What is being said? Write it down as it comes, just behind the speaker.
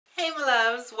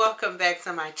welcome back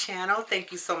to my channel.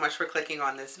 Thank you so much for clicking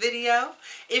on this video.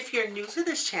 If you're new to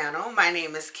this channel, my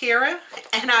name is Kira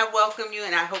and I welcome you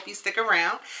and I hope you stick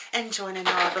around and join in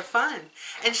all the fun.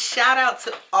 And shout out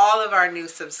to all of our new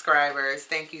subscribers.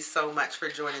 Thank you so much for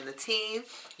joining the team.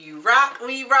 You rock,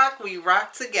 we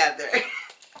rock together.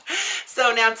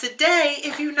 So now today,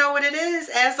 if you know what it is,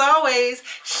 as always,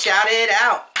 shout it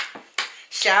out.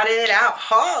 Shout it out.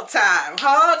 Haul time.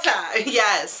 Haul time.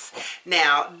 Yes.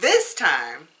 Now, this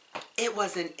time, it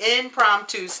was an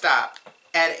impromptu stop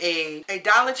at a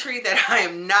Dollar Tree that I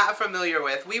am not familiar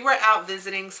with. We were out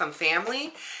visiting some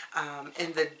family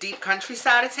in the deep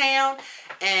countryside of town,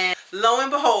 and lo and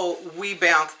behold, we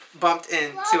bumped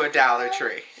into a Dollar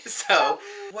Tree. So,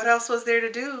 what else was there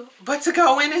to do but to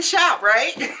go in and shop,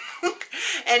 right?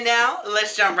 And now,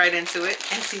 let's jump right into it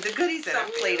and see the goodies in it.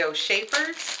 Some Play-Doh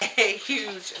shapers, a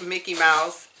huge Mickey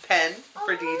Mouse pen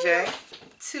for DJ,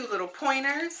 2 little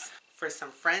pointers for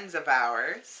some friends of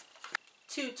ours,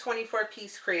 2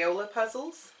 24-piece Crayola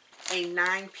puzzles, a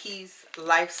 9-piece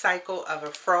life cycle of a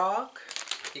frog.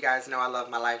 You guys know I love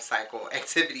my life cycle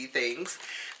activity things,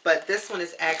 but this one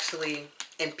is actually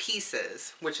in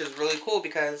pieces, which is really cool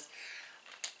because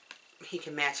he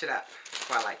can match it up.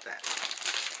 So I like that.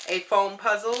 A foam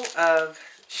puzzle of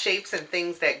shapes and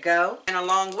things that go. And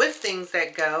along with things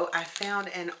that go, I found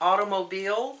an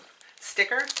automobile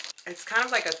sticker. It's kind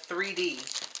of like a 3D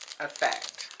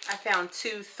effect. I found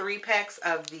 2 3-packs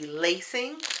of the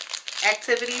lacing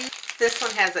activity. This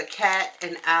one has a cat,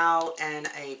 an owl, and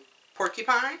a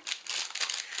porcupine.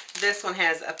 This one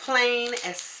has a plane,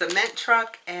 a cement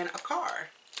truck, and a car.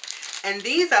 And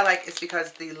these I like is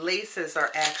because the laces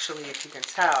are actually, if you can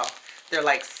tell, they're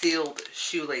like sealed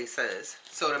shoelaces.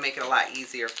 So it'll make it a lot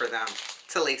easier for them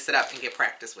to lace it up and get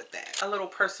practice with that. A little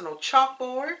personal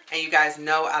chalkboard. And you guys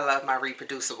know I love my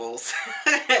reproducibles.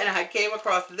 And I came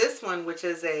across this one, which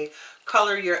is a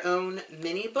color your own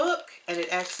mini book. And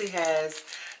it actually has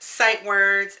sight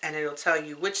words and it'll tell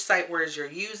you which sight words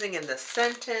you're using in the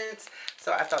sentence.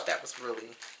 So I thought that was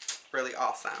really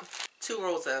awesome. 2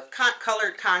 rolls of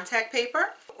colored contact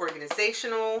paper,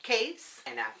 organizational case,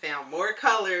 and I found more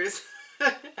colors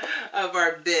of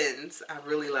our bins. I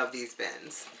really love these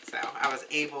bins. So I was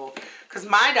able, because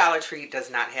my Dollar Tree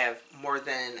does not have more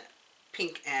than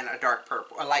pink and a dark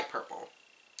purple, a light purple.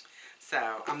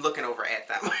 So I'm looking over at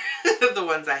them, the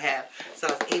ones I have. So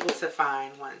I was able to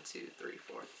find 1, 2, 3,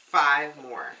 4, 5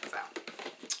 more. So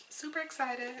super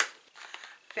excited.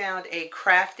 Found a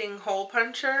crafting hole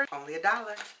puncher, only $1.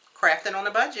 Crafting on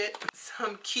a budget.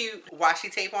 Some cute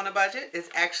washi tape on a budget. It's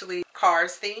actually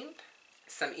Cars themed.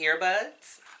 Some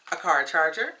earbuds, a car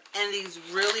charger, and these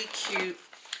really cute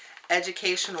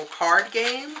educational card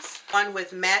games. One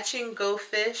with matching Go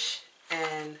Fish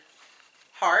and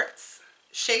hearts.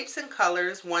 Shapes and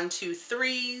colors, 1, 2,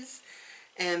 3s,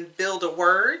 and build a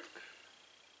word.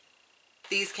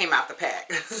 These came out the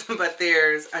pack, but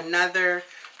there's another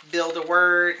build a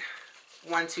word,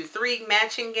 1, 2, 3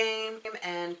 matching game,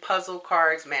 and puzzle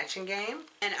cards matching game.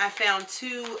 And I found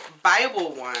 2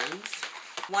 Bible ones.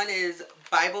 One is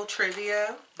Bible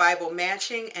trivia, Bible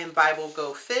matching, and Bible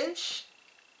Go Fish.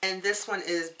 And this one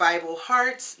is Bible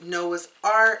hearts, Noah's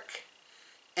Ark,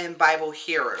 and Bible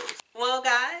heroes. Well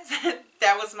guys,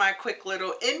 that was my quick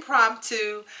little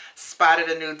impromptu spotted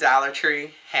a new Dollar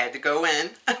Tree, had to go in,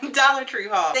 Dollar Tree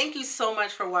haul. Thank you so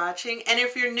much for watching, and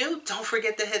if you're new, don't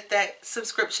forget to hit that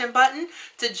subscription button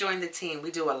to join the team.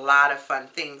 We do a lot of fun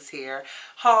things here.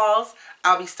 Hauls,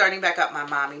 I'll be starting back up my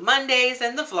Mommy Mondays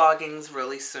and the vloggings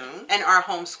really soon, and our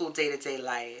homeschool day-to-day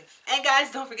life. And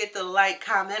guys, don't forget to like,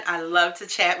 comment. I love to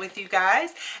chat with you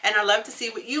guys, and I love to see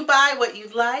what you buy, what you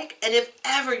like, and if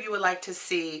ever you would like to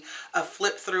see a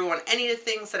flip through on any of the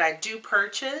things that I do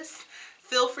purchase,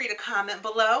 feel free to comment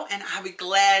below and I'll be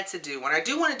glad to do one. I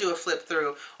do want to do a flip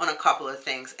through on a couple of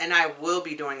things, and I will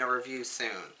be doing a review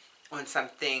soon on some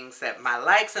things that my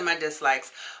likes and my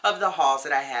dislikes of the hauls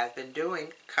that I have been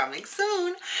doing, coming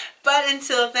soon. But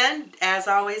until then, as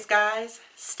always guys,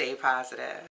 stay positive.